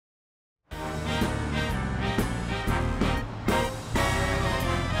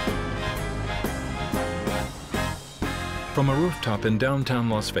From a rooftop in downtown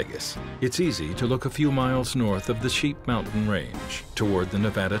Las Vegas, it's easy to look a few miles north of the Sheep Mountain Range toward the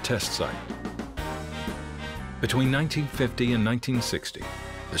Nevada test site. Between 1950 and 1960,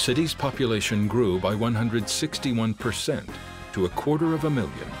 the city's population grew by 161% to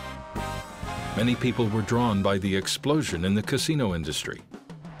 250,000. Many people were drawn by the explosion in the casino industry,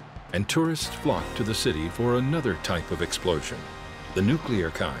 and tourists flocked to the city for another type of explosion, the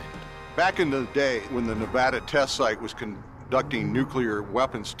nuclear kind. Back in the day when the Nevada test site was conducting nuclear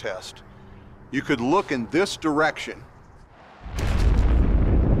weapons tests, you could look in this direction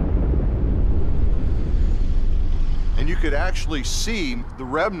and you could actually see the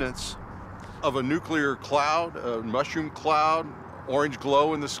remnants of a nuclear cloud, a mushroom cloud, orange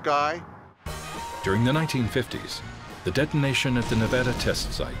glow in the sky. During the 1950s, the detonation at the Nevada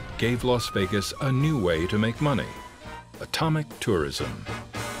test site gave Las Vegas a new way to make money: atomic tourism.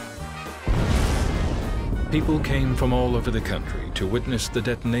 People came from all over the country to witness the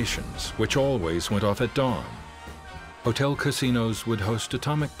detonations, which always went off at dawn. Hotel casinos would host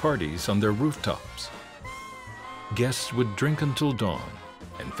atomic parties on their rooftops. Guests would drink until dawn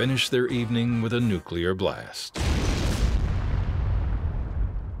and finish their evening with a nuclear blast.